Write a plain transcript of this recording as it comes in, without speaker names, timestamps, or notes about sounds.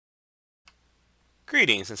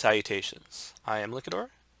Greetings and salutations. I am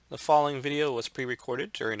Liquidor. The following video was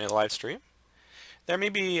pre-recorded during a live stream. There may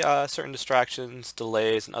be certain distractions,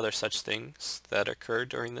 delays, and other such things that occurred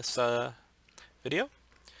during this video.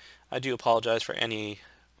 I do apologize for any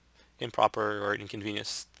improper or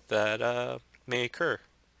inconvenience that may occur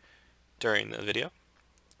during the video.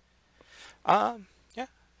 Yeah,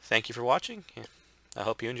 thank you for watching. I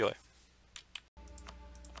hope you enjoy.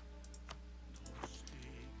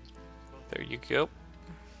 There you go.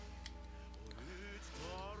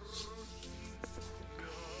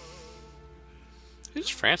 Who does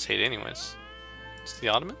France hate anyways? It's the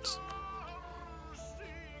Ottomans?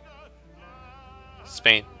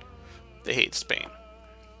 Spain. They hate Spain.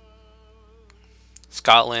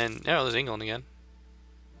 Scotland. No, there's England again.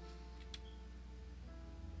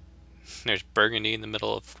 There's Burgundy in the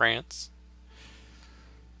middle of France.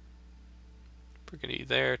 Burgundy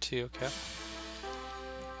there too, okay.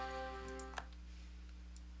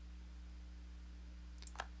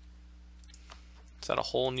 Is that a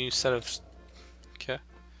whole new set of... Okay.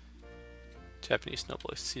 Japanese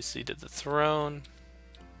noble succeeded the throne.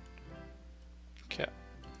 Okay.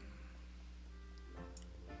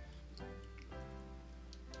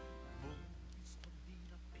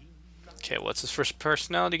 Okay, what's his first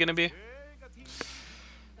personality gonna be?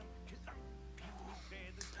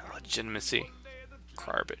 Legitimacy.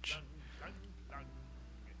 Garbage.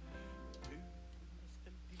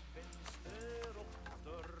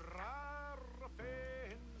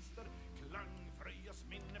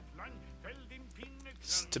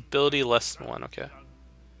 Stability less than 1, okay.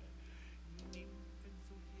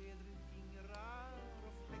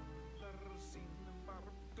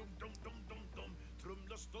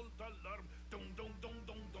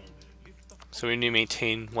 So we need to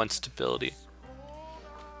maintain 1 stability.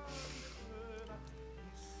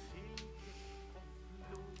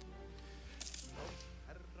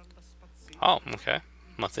 Oh, okay.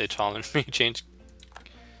 Monthly tolerance may change.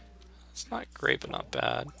 It's not great, but not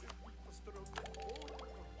bad.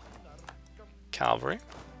 Cavalry.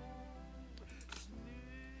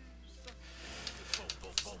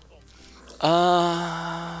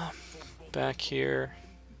 Back here.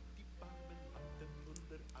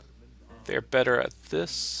 They're better at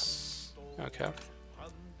this. Okay.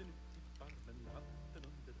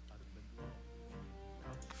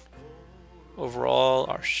 Overall,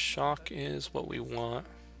 our shock is what we want.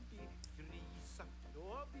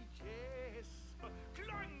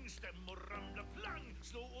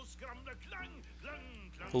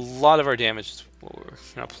 A lot of our damage is what we're going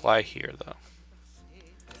to apply here, though.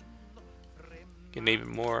 Getting even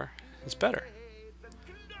more is better.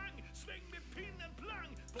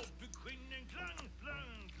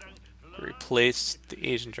 Replace the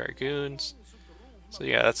Asian Dragoons. So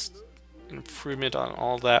yeah, that's an improvement on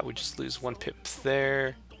all that. We just lose 1 pip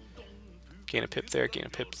there. Gain a pip there, gain a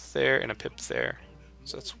pip there, and a pip there.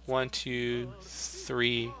 So that's 1, 2,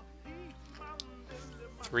 3.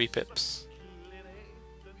 3 pips.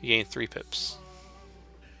 You gain 3 pips.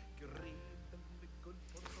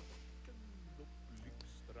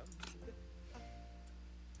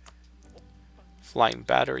 Flying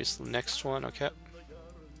battery is the next one, okay.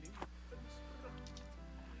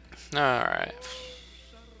 Alright.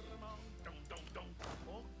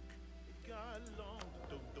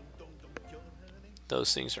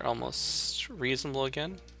 Those things are almost reasonable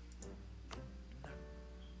again.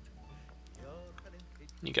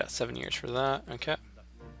 You got 7 years for that, okay.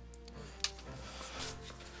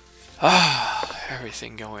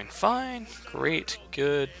 Everything going fine. Great,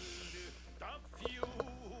 good.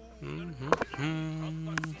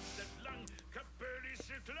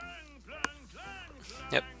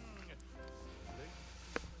 Yep.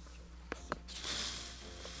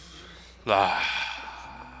 I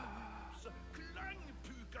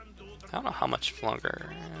don't know how much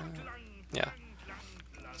longer. Yeah.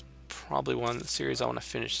 It's probably one of the series I want to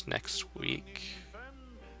finish next week.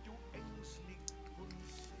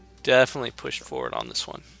 Definitely push forward on this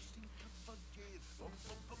one.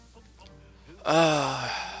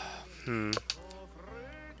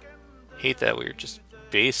 Hate that we're just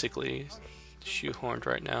basically shoehorned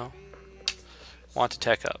right now. Want to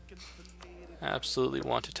tech up. Absolutely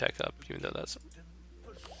want to tech up, even though that's...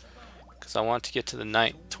 Because I want to get to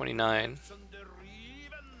the 29.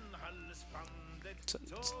 So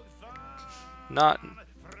it's not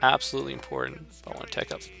absolutely important, but I want to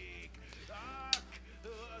tech up.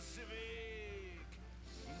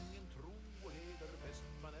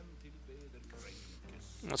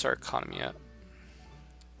 What's our economy at?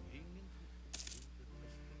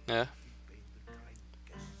 Yeah.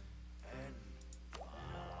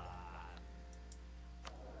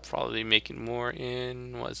 probably making more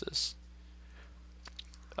in, what is this?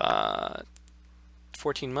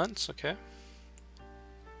 14 months, okay.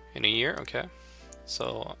 In a year, okay.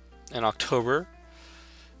 So in October.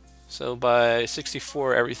 So by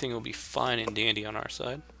 64, everything will be fine and dandy on our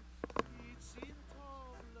side.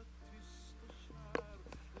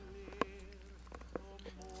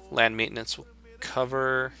 Land maintenance will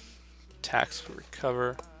cover. Tax will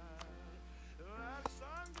recover.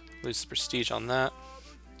 Lose prestige on that.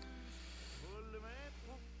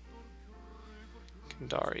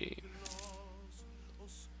 Kandari.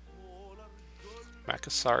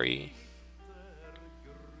 Makassari.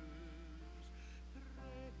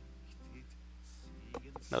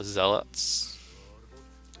 No zealots.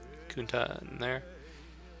 Kunta in there.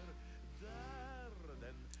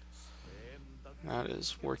 That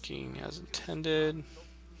is working as intended.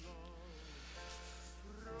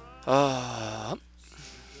 What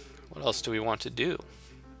else do we want to do?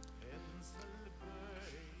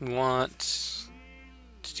 We want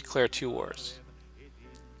to declare 2 wars.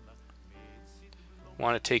 We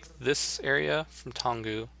want to take this area from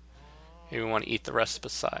Tongu, and we want to eat the rest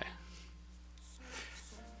of Basai.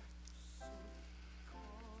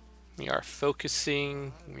 We are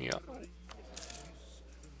focusing. We are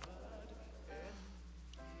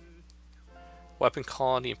weapon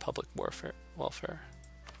colony and public welfare.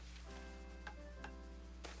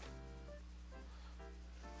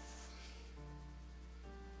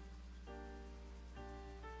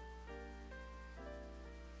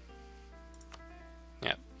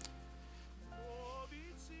 Yeah.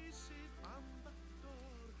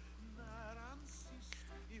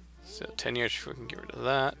 So 10 years before we can get rid of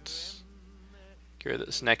that. Get rid of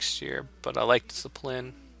this next year, but I like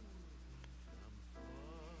discipline.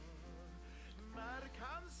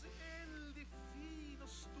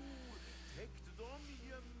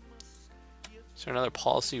 Is there another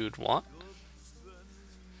policy you would want?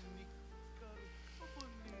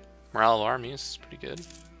 Morale of armies is pretty good.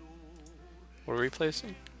 What are we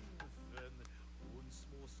replacing?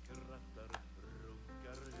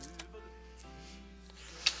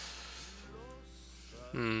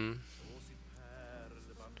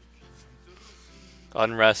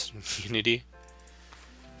 Unrest and unity.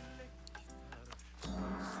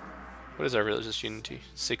 What is our religious unity?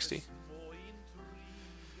 60.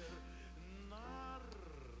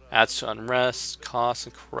 Adds to unrest, cost,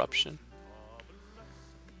 and corruption.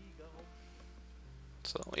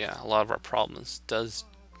 So yeah, a lot of our problems does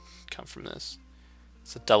come from this.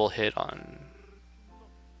 It's a double hit on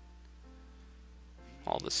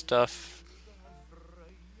all this stuff.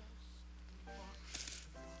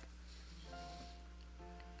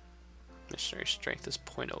 Missionary strength is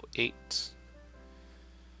 0.08.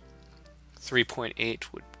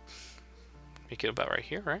 3.8 would make it about right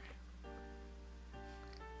here, right?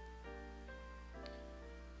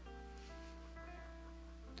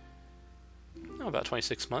 Oh, about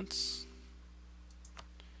 26 months.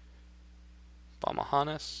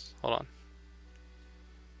 Bamahanis. Hold on.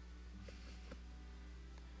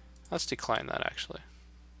 Let's decline that, actually.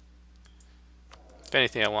 If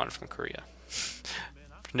anything, I want it from Korea.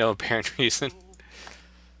 For no apparent reason.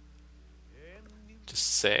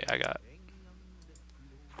 Just say I got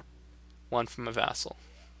one from a vassal.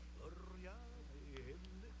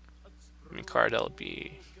 I mean, Cardell would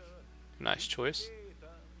be a nice choice.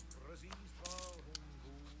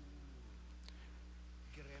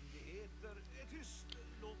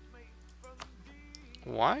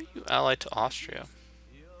 Why are you allied to Austria?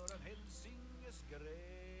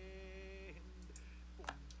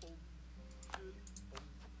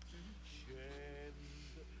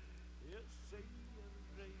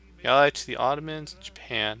 You're allied to the Ottomans and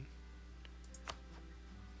Japan.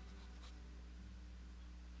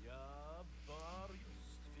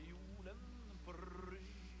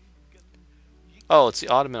 Oh, it's the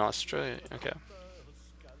Ottoman Australia. Okay.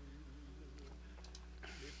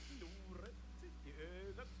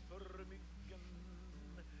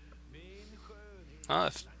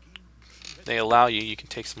 If they allow you, you can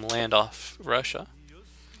take some land off Russia.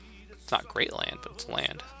 It's not great land, but it's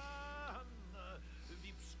land.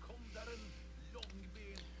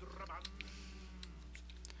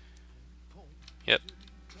 Yep.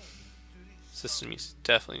 System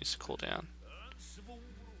definitely needs to cool down.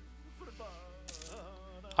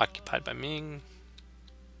 Occupied by Ming.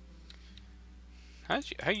 How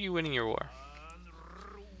are you winning your war?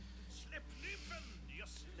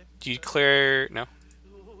 Do you declare... No.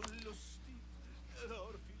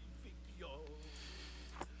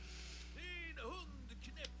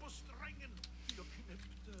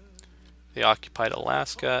 They occupied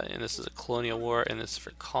Alaska, and this is a colonial war, and this is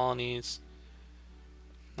for colonies.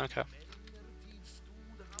 Okay.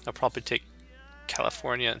 I'll probably take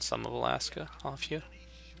California and some of Alaska off you.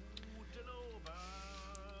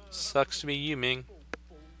 Sucks to be you, Ming.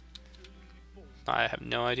 I have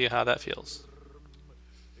no idea how that feels.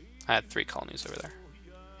 I had 3 colonies over there.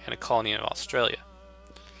 And a colony in Australia.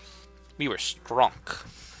 We were strong.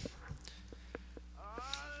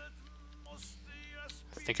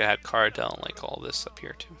 I think I had Cardell and like all this up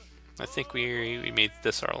here too. I think we made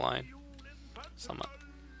this our line. Somewhat.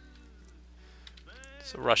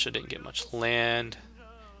 So Russia didn't get much land.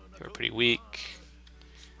 They were pretty weak.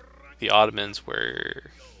 The Ottomans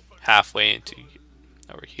were halfway into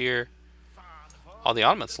over here. All the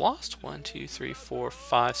Ottomans lost 1, 2, 3, 4,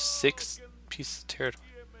 5, 6 pieces of territory.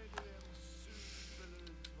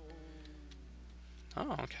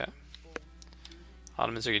 Oh, okay.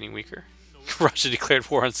 Ottomans are getting weaker. Russia declared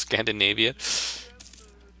war on Scandinavia.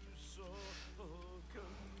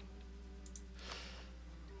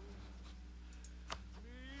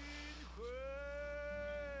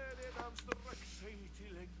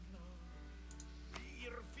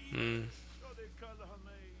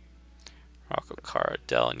 Morocco, Kara,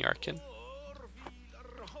 Del, and Yarkin.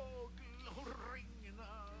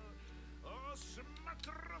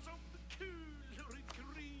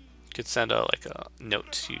 Could send a like a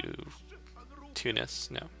note to Tunis.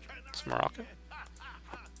 No, it's Morocco.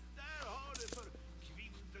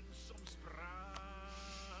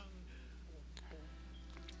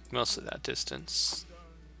 Mostly that distance.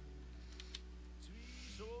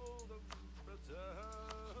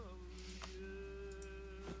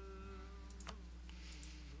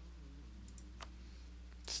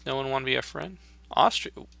 Does no one want to be our friend?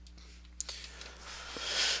 Austria.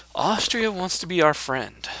 Austria wants to be our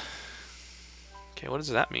friend. Okay, what does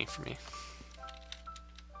that mean for me?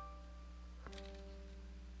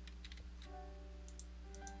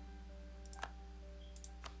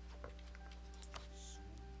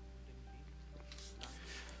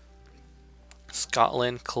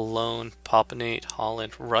 Scotland, Cologne, Papanate,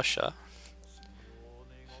 Holland, Russia.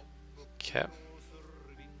 Okay.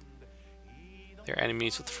 They're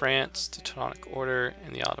enemies with France, the Teutonic Order,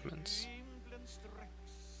 and the Ottomans.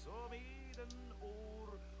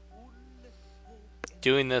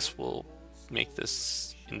 Doing this will make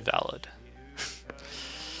this invalid.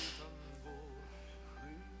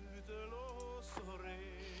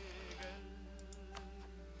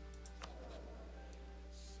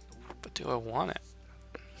 But do I want it?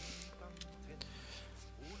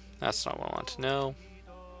 That's not what I want to know.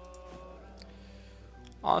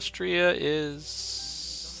 Austria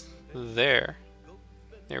is there.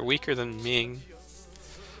 They're weaker than Ming.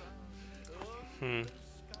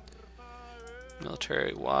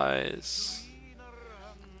 Military wise,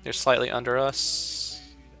 they're slightly under us.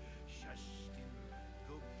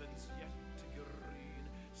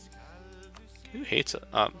 Who hates it?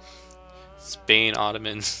 Spain,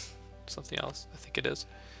 Ottomans, something else. I think it is.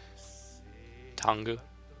 Tangu.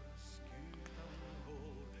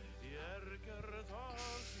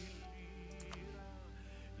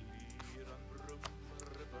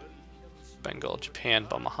 Bengal, Japan,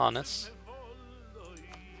 Bamahanis.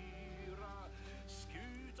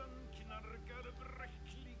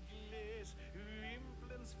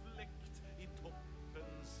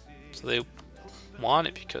 So they want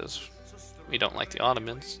it because we don't like the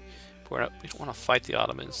Ottomans. But we don't want to fight the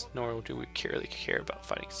Ottomans, nor do we really care about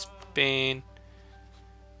fighting Spain.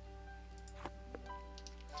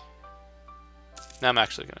 Now I'm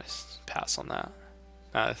actually going to pass on that,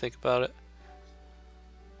 now that I think about it.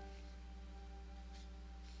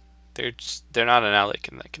 They're not an ally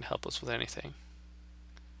that can help us with anything.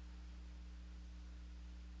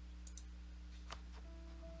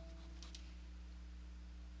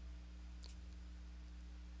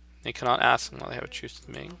 They cannot ask them while they have a truce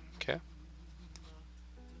with Ming. Okay.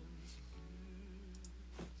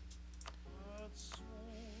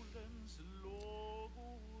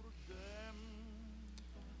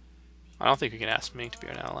 I don't think we can ask Ming to be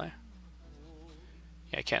an ally.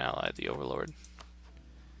 Yeah, I can't ally the Overlord.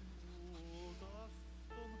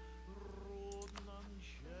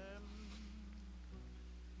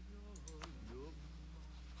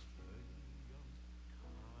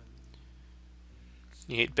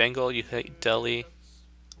 You hate Bengal, you hate Delhi.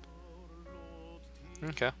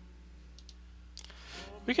 Okay.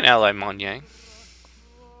 We can ally Monyang.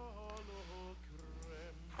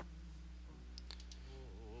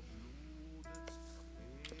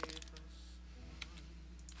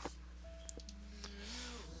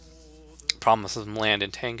 Promise them land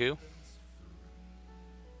in Tangu.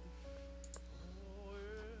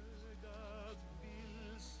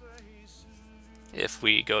 If if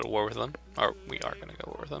we go to war with them, or we are going to go to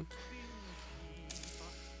war with them.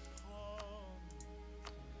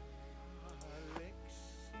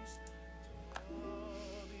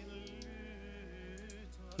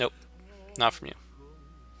 Nope, not from you.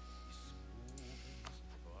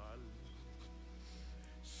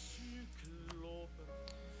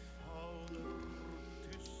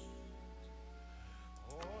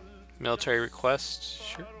 Military request,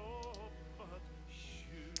 sure.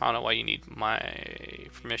 I don't know why you need my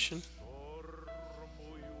permission.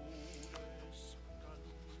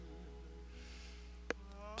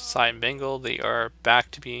 Psy and Bengal, they are back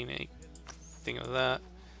to being a thing of that.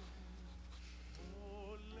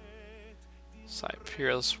 Psy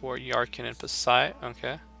Imperialist War, Yarkin and Pasai,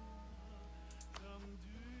 okay.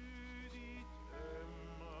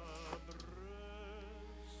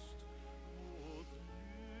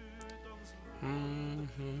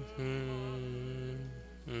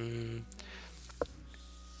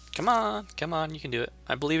 Come on, you can do it.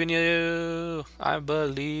 I believe in you. I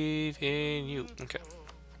believe in you. Okay.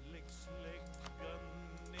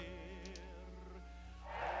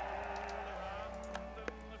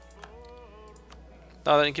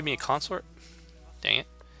 Oh, they didn't give me a consort? Dang it.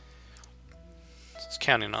 It's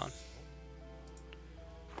counting on.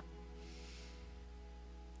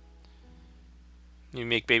 You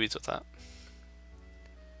make babies with that.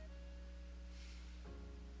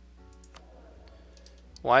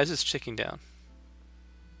 Why is this ticking down?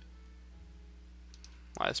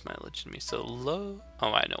 Why is my legitimacy so low?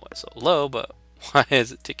 Oh, I know why it's so low, but why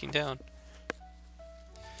is it ticking down?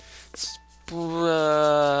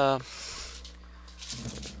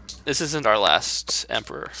 This isn't our last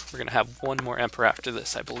emperor. We're gonna have one more emperor after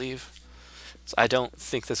this, I believe. So I don't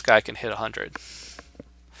think this guy can hit 100.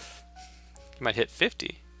 He might hit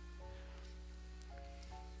 50.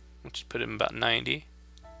 Which would put him about 90.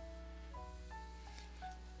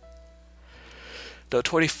 No,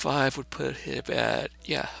 25 would put him at,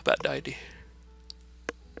 yeah, about 90.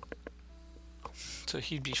 So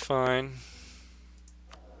he'd be fine.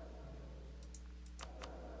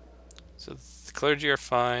 So the clergy are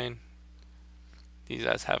fine. These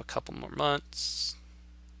guys have a couple more months.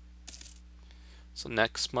 So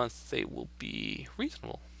next month they will be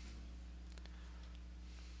reasonable.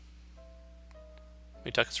 How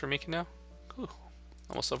many ducats we're making now? Ooh,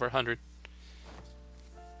 almost over 100.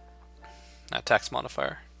 That tax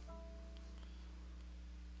modifier.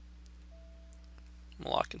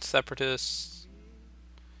 Moroccan separatists.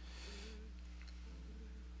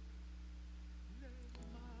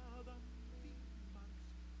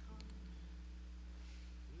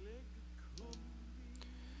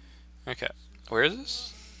 Okay, where is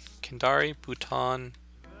this? Kendari, Bhutan,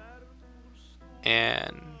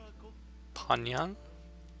 and Panyang.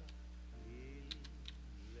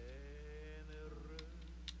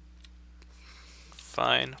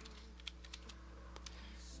 Fine.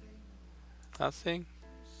 Nothing.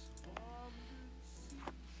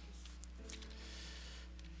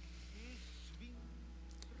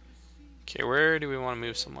 Okay, where do we want to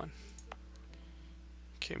move someone?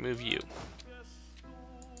 Okay, move you.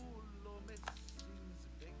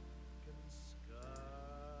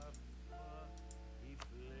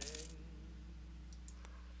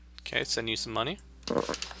 Okay, send you some money.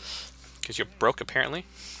 Because you're broke, apparently.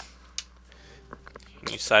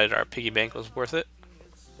 You decided our piggy bank was worth it.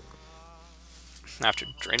 After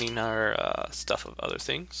draining our stuff of other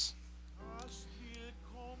things.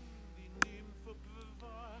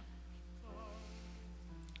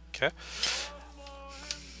 Okay.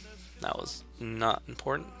 That was not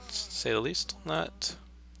important, to say the least, on that.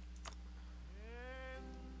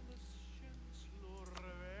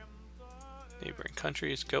 Neighboring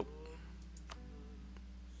countries, go.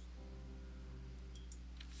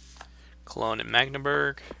 Cologne and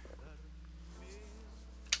Magdeburg.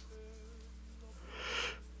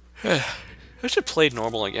 I should play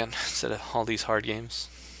normal again instead of all these hard games.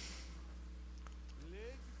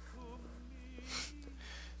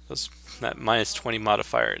 That minus 20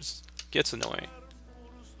 modifiers gets annoying.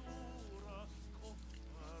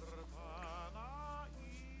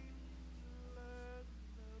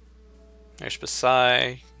 There's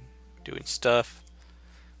Basai doing stuff.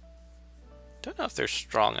 Don't know if they're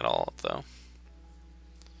strong at all, though.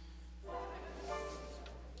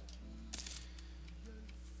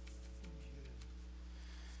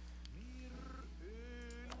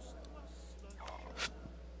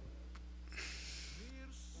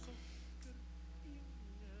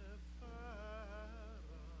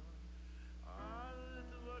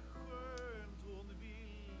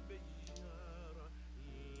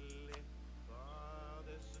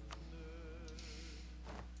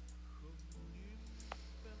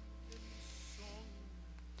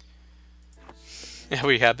 Yeah,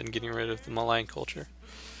 we have been getting rid of the Malayan culture.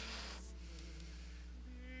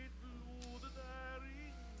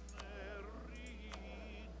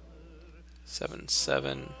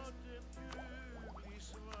 7-7.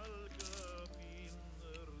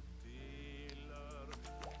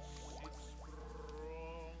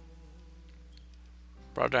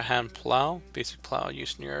 Broader hand plow. Basic plow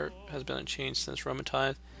used in Europe has been unchanged since Roman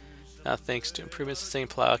times. Now, thanks to improvements, the same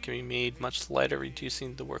plow can be made much lighter,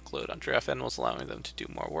 reducing the workload on giraffe animals, allowing them to do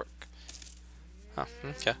more work. Huh,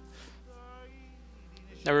 okay.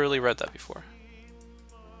 Never really read that before.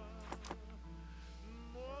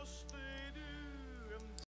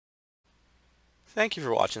 Thank you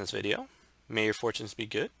for watching this video. May your fortunes be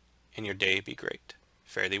good, and your day be great.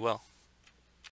 Fare thee well.